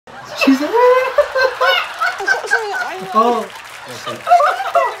She's like, oh.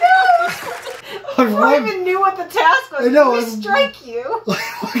 Before I even knew what the task was, I know, we strike you.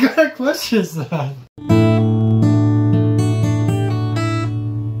 What kind of question is that?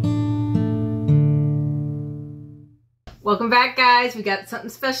 Welcome back, guys. We got something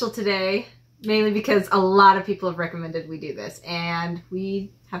special today, mainly because a lot of people have recommended we do this, and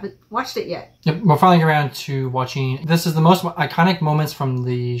we haven't watched it yet. Yep, we're finally around to watching. This is the most iconic moments from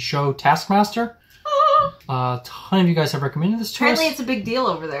the show Taskmaster. A ton of you guys have recommended this to us. Apparently it's a big deal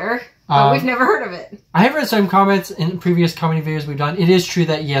over there, but we've never heard of it. I have read some comments in previous comedy videos we've done. It is true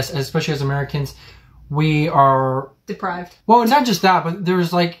that, yes, especially as Americans, we are... deprived. Well, not just that, but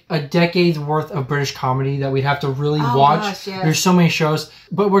there's like a decade's worth of British comedy that we'd have to really watch. Gosh, yes. There's so many shows,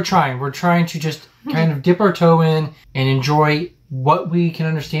 but we're trying. We're trying to just kind of dip our toe in and enjoy what we can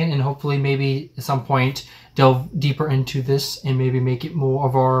understand, and hopefully maybe at some point delve deeper into this and maybe make it more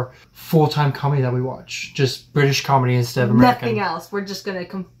of our full-time comedy that we watch. Just British comedy instead of American. Nothing else. We're just going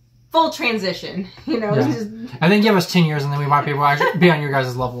to full transition, you know. Yeah. Just... I think give us 10 years and then we might be able to actually be on your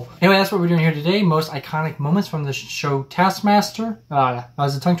guys' level. Anyway, that's what we're doing here today. Most iconic moments from the show Taskmaster. That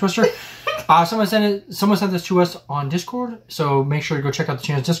was a tongue twister. Someone sent this to us on Discord, so make sure to go check out the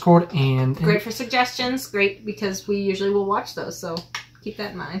channel's Discord. And great for suggestions. Great because we usually will watch those, so keep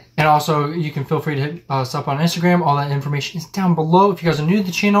that in mind. And also, you can feel free to hit us up on Instagram. All that information is down below. If you guys are new to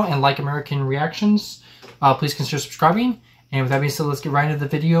the channel and like American reactions, please consider subscribing. And with that being said, let's get right into the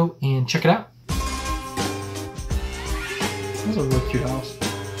video and check it out. That's a really cute house.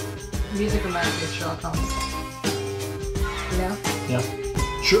 Music reminds me of Sherlock Holmes. You know? Yeah.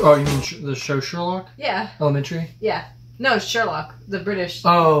 Oh, you mean the show Sherlock? Yeah. Elementary? Yeah. No, Sherlock. The British.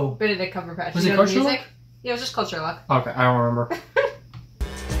 Oh. Benedict Cumberbatch. Was it called Sherlock? Yeah, it was just called Sherlock. Okay, I don't remember.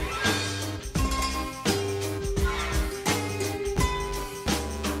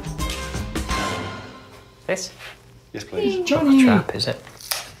 This? Yes, please. Johnny! Trap, is it?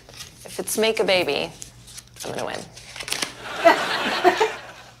 If it's make a baby, I'm gonna win.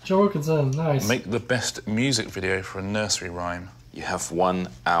 Joe Wilkinson, nice. Make the best music video for a nursery rhyme. You have 1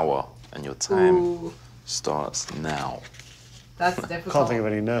 hour and your time starts now. That's difficult. Can't think of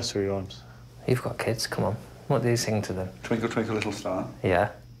any nursery rhymes. You've got kids, come on. What do you sing to them? Twinkle, twinkle, little star.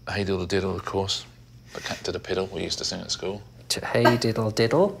 Yeah. Hey diddle diddle, of course. The cat did a piddle, we used to sing at school. Hey diddle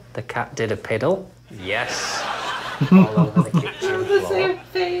diddle, the cat did a piddle. Yes. All over the kitchen the floor. same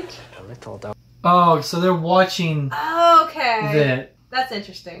page. A little dog. Oh, so they're watching Okay. that. That's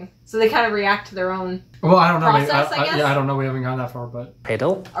interesting. So they kind of react to their own Well, I don't know. process, I guess? Yeah, I don't know. We haven't gone that far, but...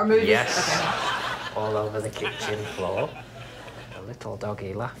 Piddle. Or maybe Yes. Okay. All over the kitchen floor. The little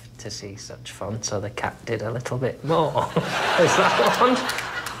doggy laughed to see such fun, so the cat did a little bit more. Is that one?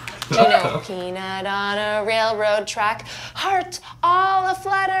 You know, peanut on a railroad track, heart all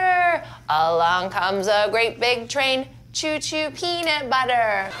aflutter. Along comes a great big train, choo-choo peanut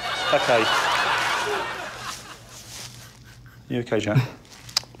butter. Okay. You okay, Jack?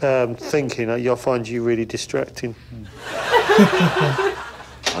 Thinking, you'll find you really distracting.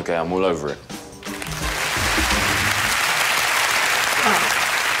 Okay, I'm all over it.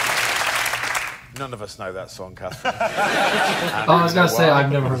 None of us know that song, Catherine. I was going to say,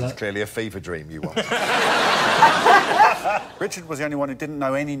 I've never heard It's that. clearly a fever dream you want. Richard was the only one who didn't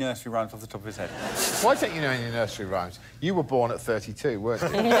know any nursery rhymes off the top of his head. Why don't you know any nursery rhymes? You were born at 32, weren't you?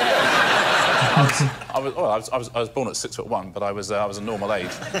 I was born at 6'1", but I was a normal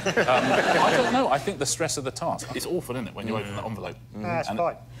age. I don't know, I think the stress of the task. It's awful, isn't it, when you open that envelope? That's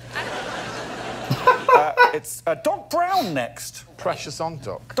fine. It's Doc Brown next. Precious on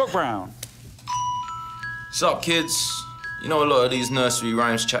Doc. Doc Brown. What's up, kids? You know a lot of these nursery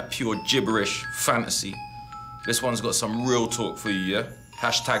rhymes chat pure gibberish, fantasy. This one's got some real talk for you, yeah?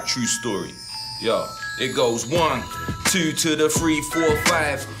 Hashtag true story. Yo, it goes 1, 2 to the 3, 4,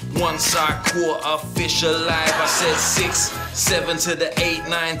 5. Once I caught a fish alive. I said 6, 7 to the 8,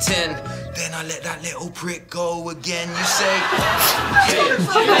 9, 10. Then I let that little prick go again. You say, yeah,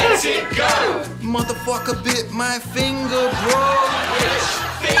 let it go. Motherfucker bit my finger, bro. Which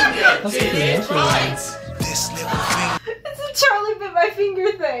finger did it bite? This little finger. It's a Charlie bit my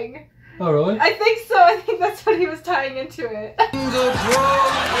finger thing. Oh, really? I think so. I think that's what he was tying into it. Finger, bro.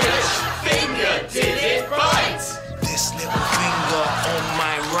 Which finger did it bite? This little finger on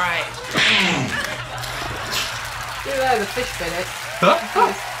my right. Either that or the fish bit it.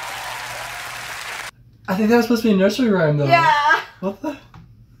 I think that was supposed to be a nursery rhyme, though. Yeah. What the?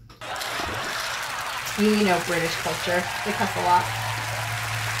 You know British culture. They cuss a lot.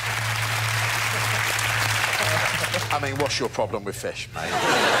 I mean, what's your problem with fish, mate?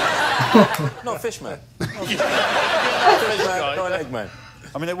 Not fish, man. Not an egg, man.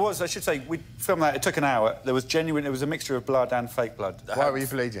 I mean, it was, I should say, we filmed that, it took an hour. There was genuine, it was a mixture of blood and fake blood. Why were you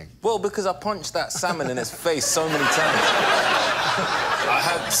bleeding? Well, because I punched that salmon in his face so many times. I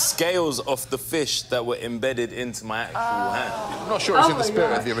had scales off the fish that were embedded into my actual hand. I'm not sure it's in the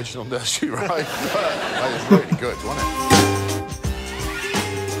spirit of the original nursery rhyme, but that was really good, wasn't it?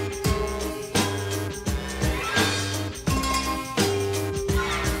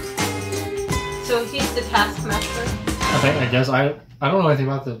 So he's the Taskmaster? I guess. I don't know anything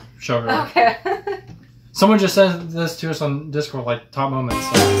about the show. Really. Okay. Someone just said this to us on Discord, like, top moments.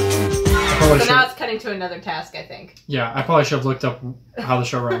 So Now it's cutting to another task, I think. Yeah, I probably should have looked up how the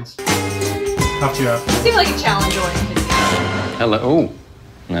show runs. Have to after. It seems like a challenge-oriented game. Hello. Oh,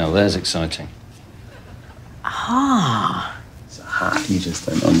 now there's exciting. Ah. You just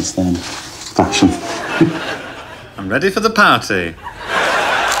don't understand fashion. I'm ready for the party.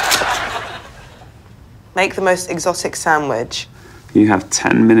 Make the most exotic sandwich. You have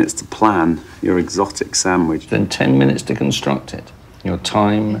 10 minutes to plan your exotic sandwich. Then 10 minutes to construct it. Your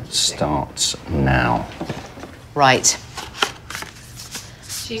time starts now. Right.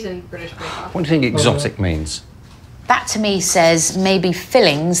 She's in British Bake Off. What do you think exotic means? That to me says maybe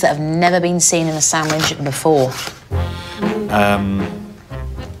fillings that have never been seen in a sandwich before.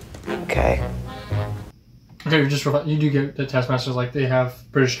 Okay. Okay, you do get the Taskmasters, like, they have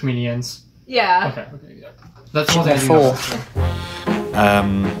British comedians. Yeah. Okay, yeah. That's one thing I do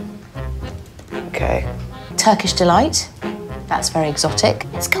know. Okay. Turkish delight. That's very exotic.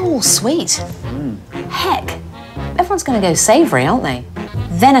 Let's go all sweet. Heck, everyone's going to go savoury, aren't they?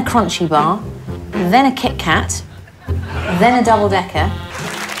 Then a crunchy bar, then a Kit Kat, then a double-decker.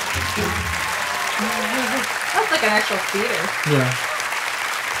 That's like an actual theatre. Yeah.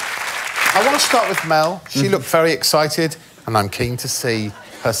 I want to start with Mel. She looked very excited, and I'm keen to see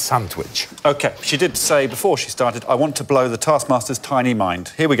her sandwich. OK, she did say before she started, I want to blow the Taskmaster's tiny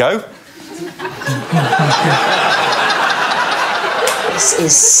mind. Here we go. This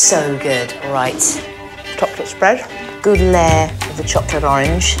is so good. Right. Chocolate spread. Good layer of the chocolate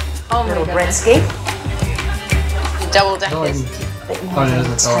orange. Oh, little breadsky. Double deckers. Bit more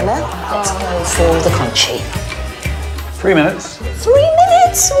Nutella. Let's go for the crunchy. 3 minutes. 3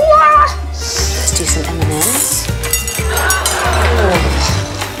 minutes! Wow. Let's do some M&Ms.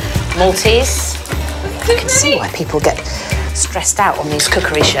 Maltese. You can see why people get stressed out on these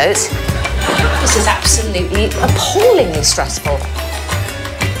cookery shows. This is absolutely appallingly stressful.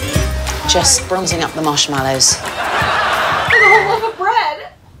 Just bronzing up the marshmallows. There's a whole loaf of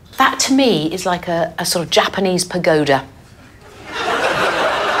bread. That to me is like a sort of Japanese pagoda.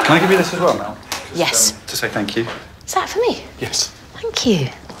 Can I give you this as well, Mel? Yes. To say thank you. Is that for me? Yes. Thank you.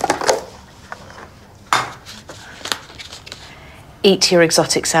 Eat your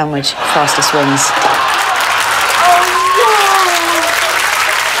exotic sandwich. Fastest wins.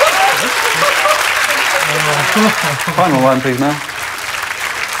 Final line, please, Mel.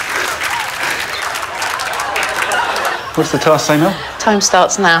 What's the task say, Mel? Time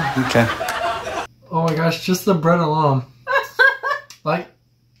starts now. OK. Oh my gosh, just the bread alone. Like,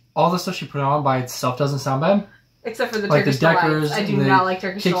 all the stuff she put on by itself doesn't sound bad. Except for the like Turkish the Deckers, delights. I do not like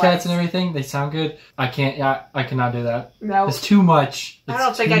Turkish Kit delights. Kats and everything. They sound good. I cannot do that. No. It's too much. It's I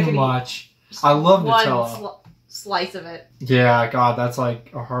don't think I could much. I love one Nutella. Slice of it. Yeah, God, that's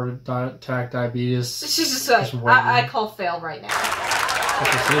like a heart attack, diabetes. She's just like, I call fail right now.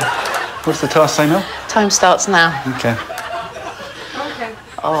 What's the task say, Mel? Time starts now. OK. Okay.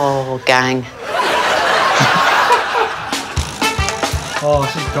 Oh, gang. Oh,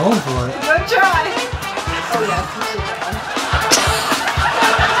 she's going for it. I'm gonna try. Oh, yes.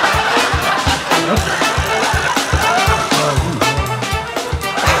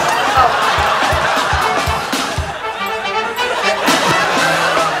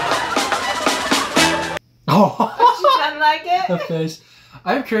 Oh. She doesn't like it? The face.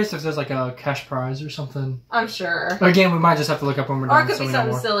 I'm curious if there's like a cash prize or something. I'm sure. Again, we might just have to look up when we're done. Or it could so be we know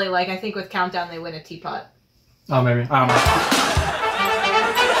something more. silly, like I think with Countdown they win a teapot. Oh, maybe. I don't know.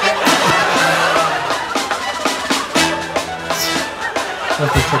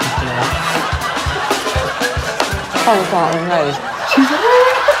 That's the Turkish delight. Oh, God, my nose.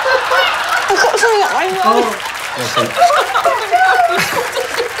 I've got something up my nose.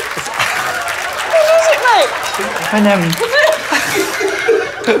 What is it, mate? I never.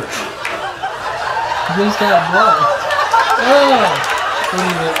 You just got blood. Oh.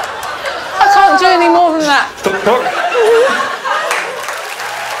 Leave it. I can't do any more than that. Stop, cock.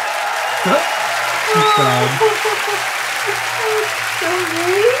 She's sad.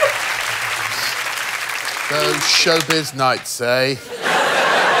 Those showbiz nights, eh?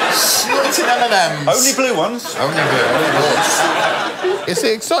 Slitting M&Ms. Only blue ones. Only blue ones. Is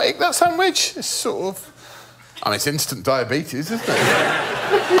it exotic, that sandwich? It's sort of... I mean, it's instant diabetes, isn't it?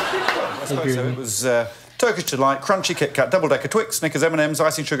 I suppose so. It was Turkish Delight, Crunchy Kit Kat, Double Decker Twix, Snickers, M&M's,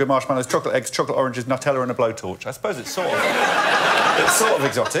 icing sugar, marshmallows, chocolate eggs, chocolate oranges, Nutella and a blowtorch. I suppose it's sort of... it's sort of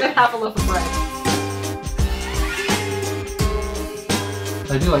exotic. Half a loaf of bread.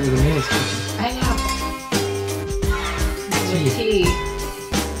 I do like the mayonnaise kitchen. I know. Tea.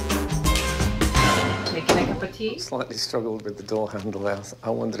 Making a cup of tea. Slightly struggled with the door handle there. I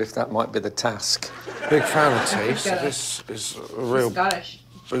wondered if that might be the task. Big fan of tea, so this is a real Scottish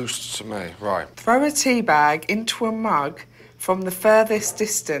boost to me. Right. Throw a tea bag into a mug from the furthest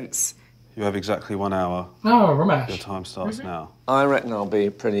distance. You have exactly 1 hour. Oh, Ramesh. Your time starts now. I reckon I'll be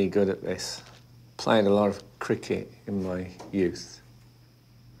pretty good at this. Played a lot of cricket in my youth.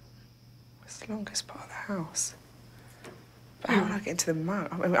 It's the longest part of the house. But how would I get into the mug?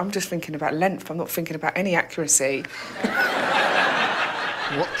 I mean, I'm just thinking about length. I'm not thinking about any accuracy.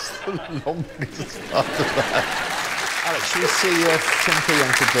 What's the longest part of that? Alex, should we see Tim Key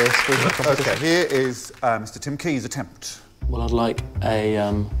enter this? OK, here is Mr Tim Key's attempt. Well, I'd like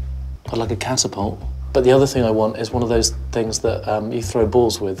a catapult. But the other thing I want is one of those things that you throw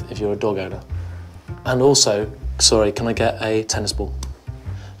balls with if you're a dog owner. And also, sorry, can I get a tennis ball?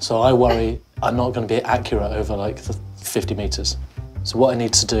 So I worry I'm not going to be accurate over like the 50 metres. So what I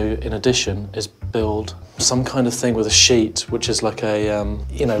need to do in addition is build some kind of thing with a sheet, which is like a,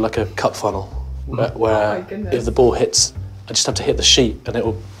 you know, like a cup funnel, where if the ball hits, I just have to hit the sheet and it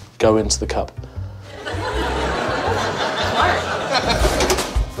will go into the cup.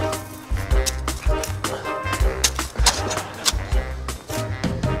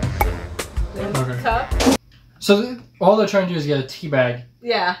 Cup. So all they're trying to do is get a tea bag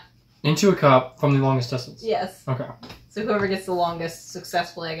Yeah. into a cup from the longest distance. Yes. Okay. So whoever gets the longest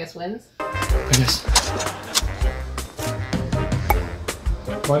successfully, I guess, wins. I guess.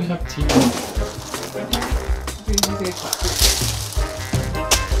 Why do you have tea bag?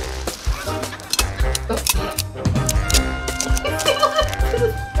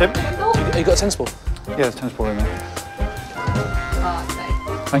 Tim? You got a tennis ball? Yeah, there's a tennis ball in there. Oh,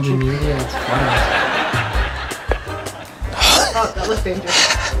 nice. Thank you. Yeah, it's fun. Oh, that looks dangerous.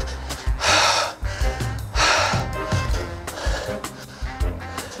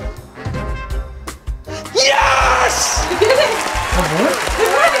 Yes! You did it!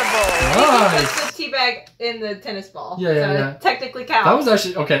 Nice. You put the tea bag in the tennis ball. Yeah, so yeah. it technically counts. That was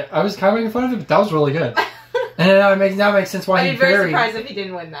actually okay. I was kind of making fun of it, but that was really good. And that makes sense why I'd he be very buried. surprised if he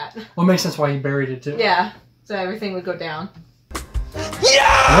didn't win that. Well, it makes sense why he buried it too. Yeah. So everything would go down.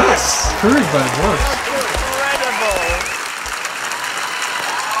 Yes! Courage, but it works.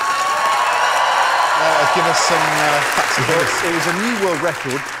 Give us some facts and figures. It was a new world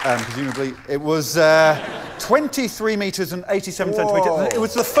record, presumably. It was 23 metres and 87 centimetres. It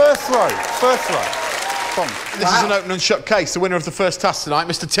was the first throw. First throw. This is an open and shut case. The winner of the first task tonight,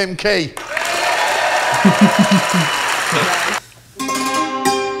 Mr. Tim Key.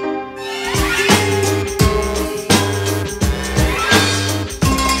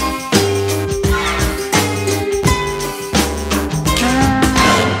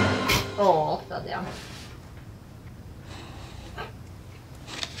 Oh, fell down.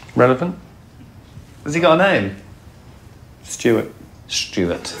 Relevant? Has he got a name? Stuart.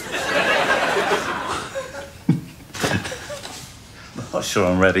 Stuart. Not sure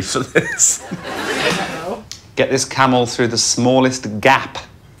I'm ready for this. Get this camel through the smallest gap.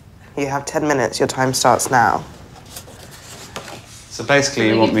 You have 10 minutes. Your time starts now. So basically, So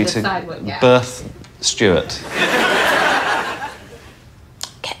you we want get me to to decide what gap. birth Stuart.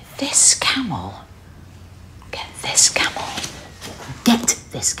 This camel. Get this camel. Get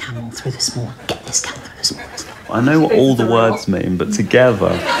this camel through the small. Get this camel through the smallest. I know what all the words mean, but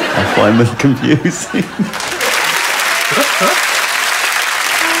together I find them confusing.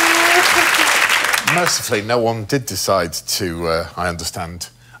 Mercifully, no one did decide to, I understand,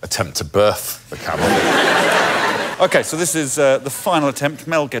 attempt to birth the camel. OK, so this is the final attempt.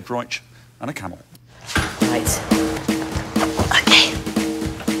 Mel Gedroich and a camel. Right. Okay.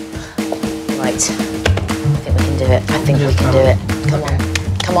 Right. I think we can do it. I think we can do it. Come on.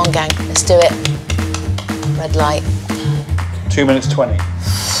 Come on, gang. Let's do it. Red light. 2 minutes 20.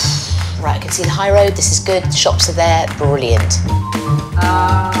 Right, I can see the high road. This is good. The shops are there. Brilliant.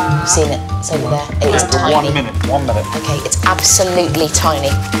 You've seen it. It's over there. It is tiny. 1 minute. 1 minute. Okay, it's absolutely tiny.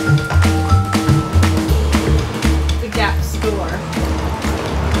 The Gap store.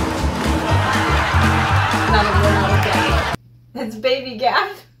 Not a Gap. It's Baby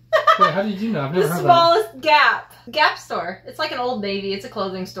Gap. Wait, how did you know? I've never The heard smallest Gap. Gap store. It's like an Old Navy. It's a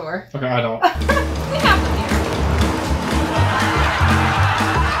clothing store. that. Okay, I don't. They have them here.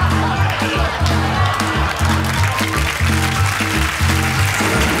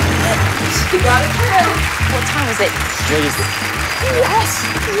 Squeeze it. Squeeze it. Yes!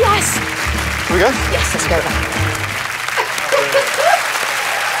 Yes! Here we go? Yes, let's go back.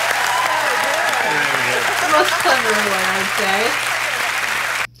 The most clever one, I'd say.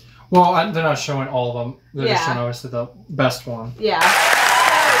 Well, they're not showing all of them. They're just Yeah. showing obviously the best one. Yeah.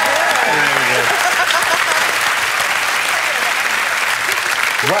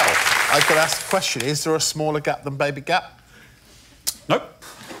 Well, I've got to ask the question, is there a smaller gap than Baby Gap? Nope.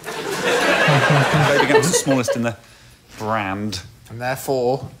 Baby Gap's the smallest in the brand. And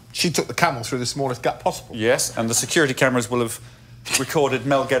therefore, she took the camel through the smallest gap possible. Yes, and the security cameras will have recorded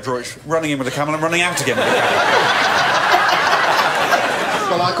Mel Gedroich running in with the camel and running out again with the camel.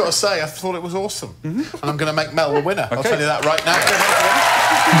 Well, I've got to say, I thought it was awesome. And I'm going to make Mel the winner. I'll Okay. tell you that right now.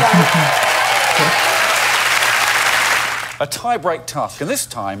 A tie-break task, and this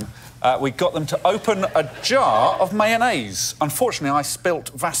time we got them to open a jar of mayonnaise. Unfortunately, I spilt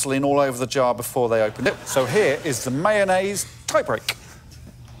Vaseline all over the jar before they opened it, so here is the mayonnaise tie-break.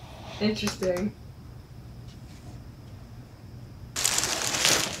 Interesting.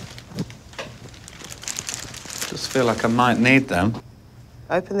 Just feel like I might need them.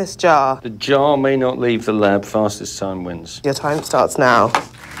 Open this jar. The jar may not leave the lab. Fastest time wins. Your time starts now.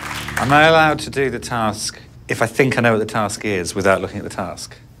 Am I allowed to do the task if I think I know what the task is without looking at the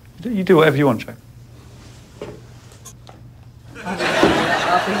task? You do whatever you want, Joe. I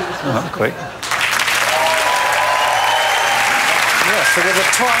think it was Oh, that was quick. Yeah, so with a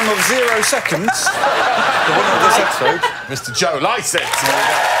time of 0 seconds, the winner of this episode, Mr. Joe Lycett.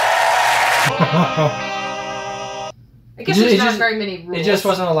 I guess there's not very many rules. It just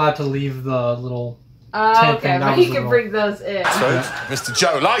wasn't allowed to leave the little. Oh, tent okay, thing. That but was he the can rule. bring those in. So, Mr.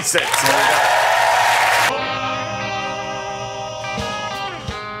 Joe Lycett.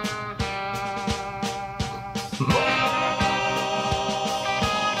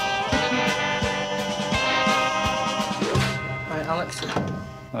 Right, Alex.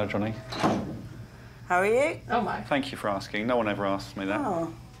 Hello, Johnny. How are you? Oh my. Thank you for asking. No one ever asks me that.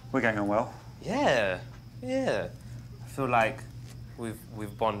 Oh. We're getting on well. Yeah, yeah. I feel like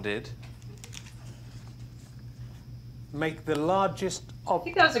we've bonded. Make the largest I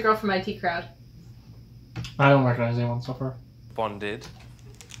think that was a girl from IT Crowd. I don't recognize anyone so far. Bonded.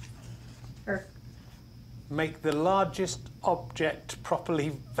 Her. Make the largest object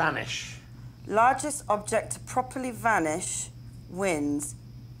properly vanish. Largest object to properly vanish wins.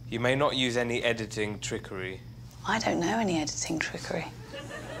 You may not use any editing trickery. I don't know any editing trickery.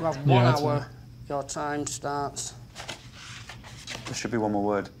 Well, Yeah, 1 that's hour. Your time starts. There should be one more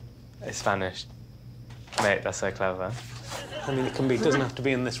word. It's vanished. Mate, that's so clever. I mean, it doesn't have to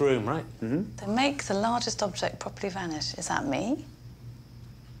be in this room, right? Mm-hmm. To make the largest object properly vanish. Is that me?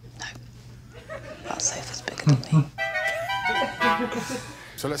 No. That sofa's bigger than me.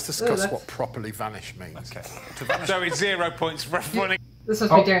 So let's discuss what properly vanish means. Okay. So it's 0 points for everyone. This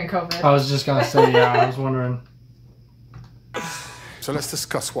must be during COVID. I was just gonna say, yeah, I was wondering. So let's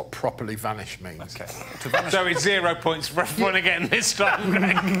discuss what properly vanish means. Okay. So it's 0 points for everyone again this time,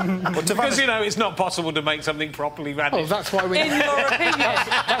 Greg. Because, you know, it's not possible to make something properly vanish. Oh, that's why we. In your opinion.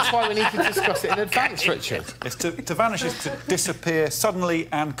 That's why we need to discuss it in advance, Richard. It's to vanish is to disappear suddenly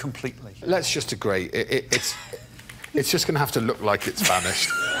and completely. Let's just agree. It's just going to have to look like it's vanished.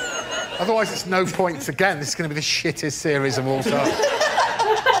 Otherwise, it's no points again. This is going to be the shittest series of all time.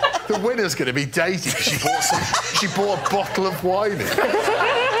 The winner's going to be Daisy because she bought a bottle of wine in.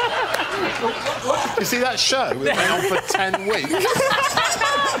 You see that show? It went on for 10 weeks.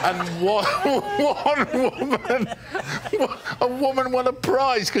 And a woman won a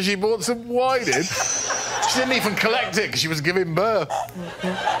prize because she bought some wine in. She didn't even collect it because she was giving birth.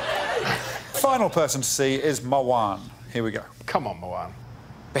 Final person to see is Mawan. Here we go. Come on, Mawan.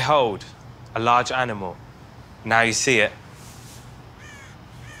 Behold, a large animal. Now you see it.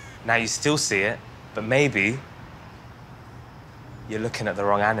 Now you still see it, but maybe you're looking at the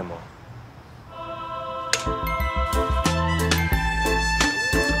wrong animal.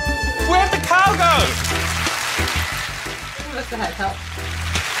 Where'd the cow go? What's the head help?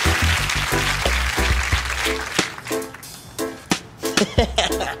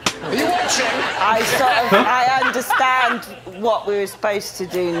 Are you watching? I understand what we were supposed to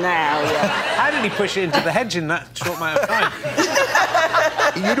do now, yeah. How did he push it into the hedge in that short amount of time?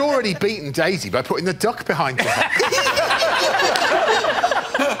 You'd already beaten Daisy by putting the duck behind her.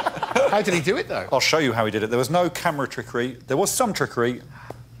 How did he do it, though? I'll show you how he did it. There was no camera trickery. There was some trickery,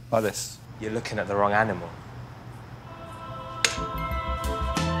 like this. You're looking at the wrong animal.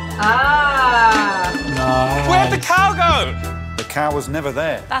 Ah! Nice. Where'd the cow go? The cow was never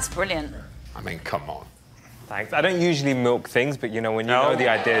there. That's brilliant. I mean, come on. Thanks. I don't usually milk things, but you know, when you know the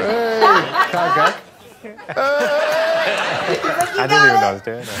idea. Hey, cow go. I didn't even know I was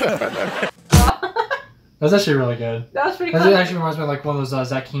doing it. That's actually really good. That was pretty It clever. actually reminds me of like one of those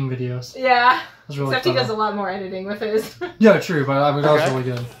Zach King videos. Yeah. That's really Except he clever. does a lot more editing with his. Yeah, true, but I mean, that was really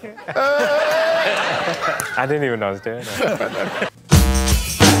good. I didn't even know I was doing it.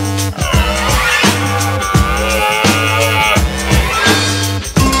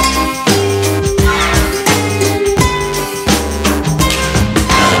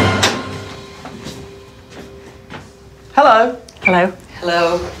 Hello. Hello.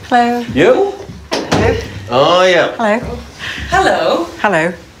 Hello. Hello. You? Hello. Oh, yeah. Hello. Hello.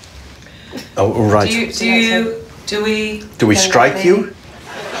 Hello. Oh, right. Do we strike you?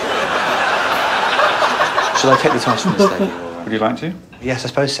 Shall I take the task from this lady? Would you like to? Yes, I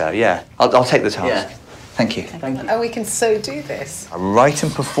suppose so, yeah. I'll take the task. Yeah. Thank you. Oh, we can so do this. I write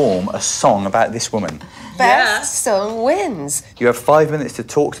and perform a song about this woman. Best song wins. You have 5 minutes to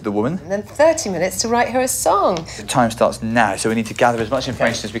talk to the woman. And then 30 minutes to write her a song. The time starts now, so we need to gather as much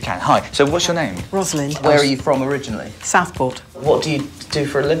information as we can. Hi, so what's your name? Rosalind. Where are you from originally? Southport. What do you do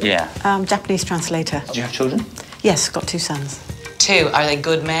for a living? Yeah. Japanese translator. Do you have children? Yes, got 2 sons. 2, are they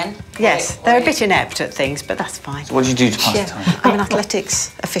good men? Yes, they're a bit inept at things, but that's fine. So what do you do to pass the time? I'm an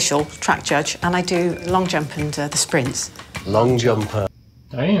athletics official, track judge, and I do long jump and the sprints. Long jumper.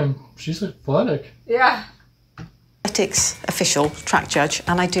 Damn, she's athletic. Yeah. Athletics official, track judge,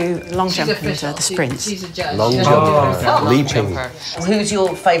 and I do long jump and the sprints. She's a judge. Long She jump. doesn't do it herself. Leaping. Who's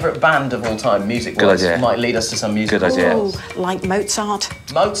your favourite band of all time, music-wise? Good idea. Might lead us to some music. Good idea. Oh, like Mozart.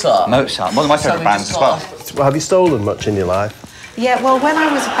 Mozart. Mozart, one of my favourite bands as well. Well, have you stolen much in your life? Yeah, well, when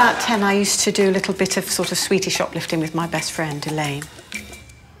I was about 10, I used to do a little bit of sort of sweetie shoplifting with my best friend, Elaine.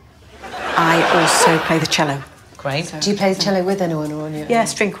 I also play the cello. Great. So, Do you play the cello with anyone or on your own? Yeah,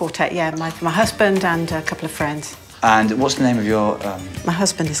 string quartet, yeah. My husband and a couple of friends. And what's the name of your... My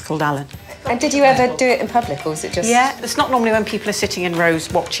husband is called Alan. And did you ever do it in public, or was it just... Yeah, it's not normally when people are sitting in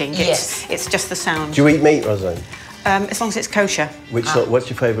rows watching. Yes. It's just the sound. Do you eat meat, Rosalind? As long as it's kosher. What's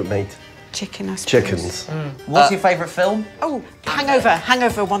your favourite meat? Chicken, I suppose. Chickens. What's your favourite film? Oh,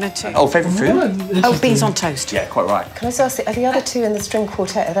 Hangover 1 and 2. Oh, favourite food? Oh, beans on toast. Yeah, quite right. Can I just ask, are the other 2 in the string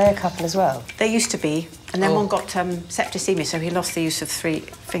quartet, are they a couple as well? They used to be, and then one got septicemia, so he lost the use of 3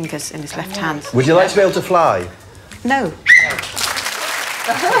 fingers in his left hand. Would you like to be able to fly? No.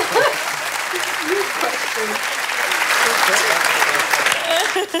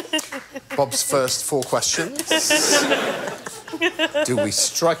 Bob's first 4 questions. Do we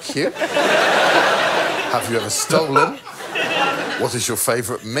strike you? Have you ever stolen? What is your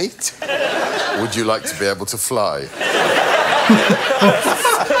favourite meat? Would you like to be able to fly?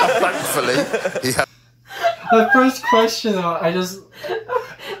 Thankfully, he had... The first question, though, I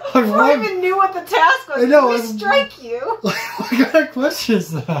Before I even knew what the task was, I know, did we strike you? What kind of question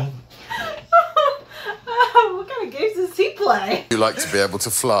is that? What kind of games does he play? Would you like to be able to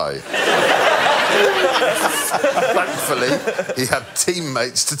fly? Thankfully, he had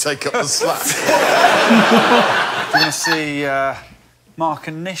teammates to take up the slack. Do you want to see Mark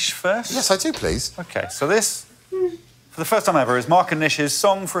and Nish first? Yes, I do, please. OK, so this, for the first time ever, is Mark and Nish's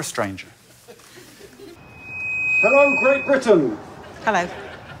Song for a Stranger. Hello, Great Britain. Hello.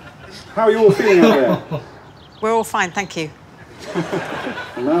 How are you all feeling out there? We're all fine, thank you.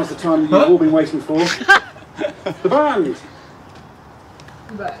 And now's the time that you've all been waiting for. The band.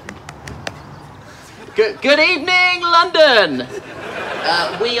 Good evening, London.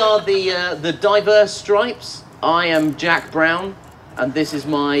 We are the Diverse Stripes. I am Jack Brown, and this is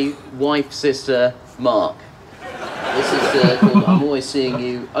my wife's sister, Mark. This is called I'm Always Seeing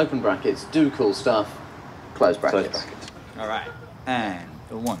You, open brackets, do cool stuff, close brackets. Close brackets. All right. And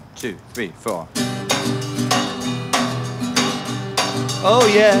 1, 2, 3, 4. Oh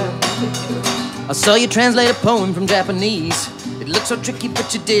yeah. I saw you translate a poem from Japanese. It looked so tricky,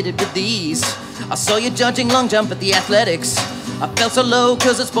 but you did it with ease. I saw you judging long jump at the athletics. I felt so low,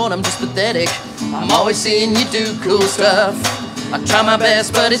 cause at sport I'm just pathetic. I'm always seeing you do cool stuff. I try my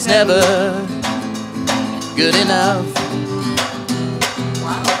best, but it's never good enough.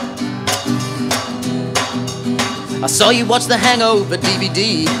 I saw you watch The Hangover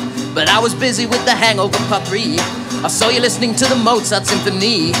DVD, but I was busy with The Hangover Part 3. I saw you listening to the Mozart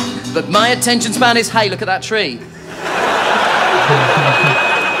Symphony, but my attention span is, hey, look at that tree.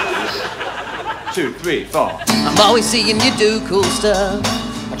 2, 3, 4. I'm always seeing you do cool stuff.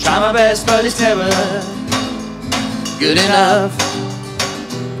 I try my best, but it's never good enough.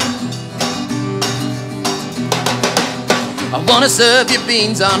 I wanna serve you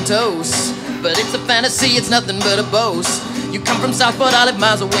beans on toast, but it's a fantasy, it's nothing but a boast. You come from Southport, I live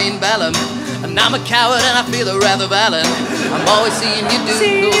miles away in Ballum. And I'm a coward and I feel the wrath of Allen. I'm always seeing you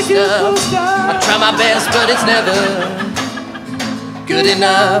do cool stuff. I try my best, but it's never good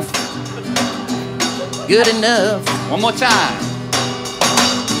enough. Good enough. One more time.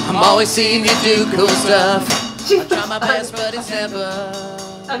 I'm always seeing you do cool stuff. I try my best, but it's never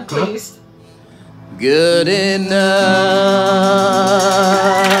Unpleased. good enough.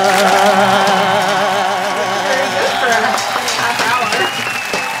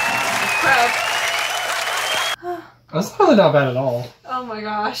 That's probably not bad at all. Oh my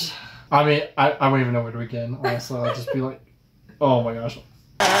gosh. I mean, I wouldn't even know where to begin, honestly. I'd just be like, oh my gosh.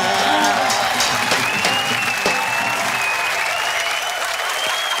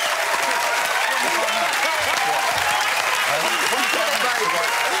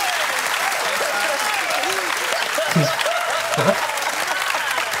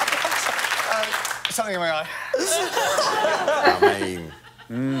 Something in my eye. I mean,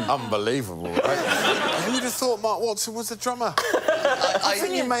 unbelievable, right? Who would have thought Mark Watson was the drummer? I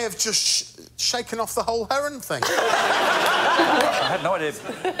think you may have just shaken off the whole Heron thing. I had no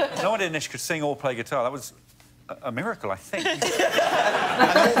idea Nish could sing or play guitar. That was a miracle, I think. And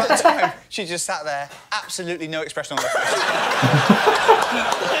all that time, she just sat there, absolutely no expression on her face.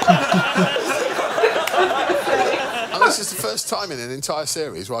 And this is the first time in an entire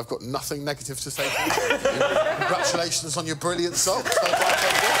series where I've got nothing negative to say to you. Congratulations on your brilliant song.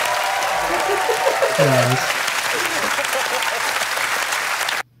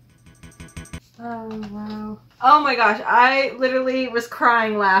 Oh, wow. Oh my gosh, I literally was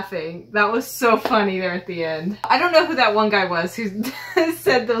crying laughing. That was so funny there at the end. I don't know who that one guy was who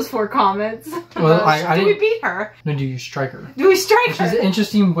said those 4 comments. Well, I do we beat her? No, do you strike her? Do we strike Which her? is an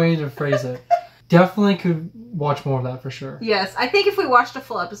interesting way to phrase it. Definitely could watch more of that for sure. Yes, I think if we watched a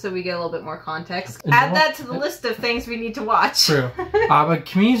full episode, we get a little bit more context. Add that to the list of things we need to watch. True. But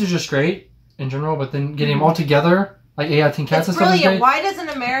comedians are just great in general, but then getting them all together, like 8 out of 10 Cats and It's stuff is brilliant. great. Why doesn't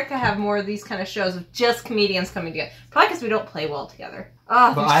America have more of these kind of shows of just comedians coming together? Probably because we don't play well together.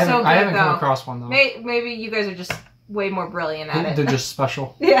 Oh, But they're I haven't, so good, I haven't though. come across one though. Maybe you guys are just way more brilliant at it. They're just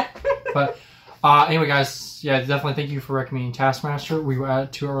special. Yeah. But anyway, guys, yeah, definitely thank you for recommending Taskmaster. We will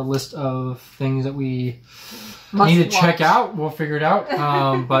add to our list of things that we need to check out. We'll figure it out.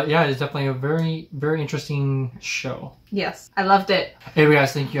 But yeah, it's definitely a very, very interesting show. Yes, I loved it. Anyway,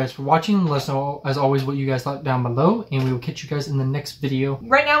 guys, thank you guys for watching. Let us know, as always, what you guys thought down below, and we will catch you guys in the next video.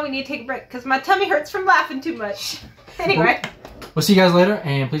 Right now, we need to take a break because my tummy hurts from laughing too much. Anyway. We'll see you guys later,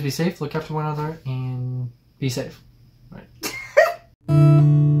 and please be safe. Look after one another, and be safe. All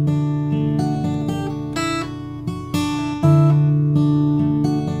right.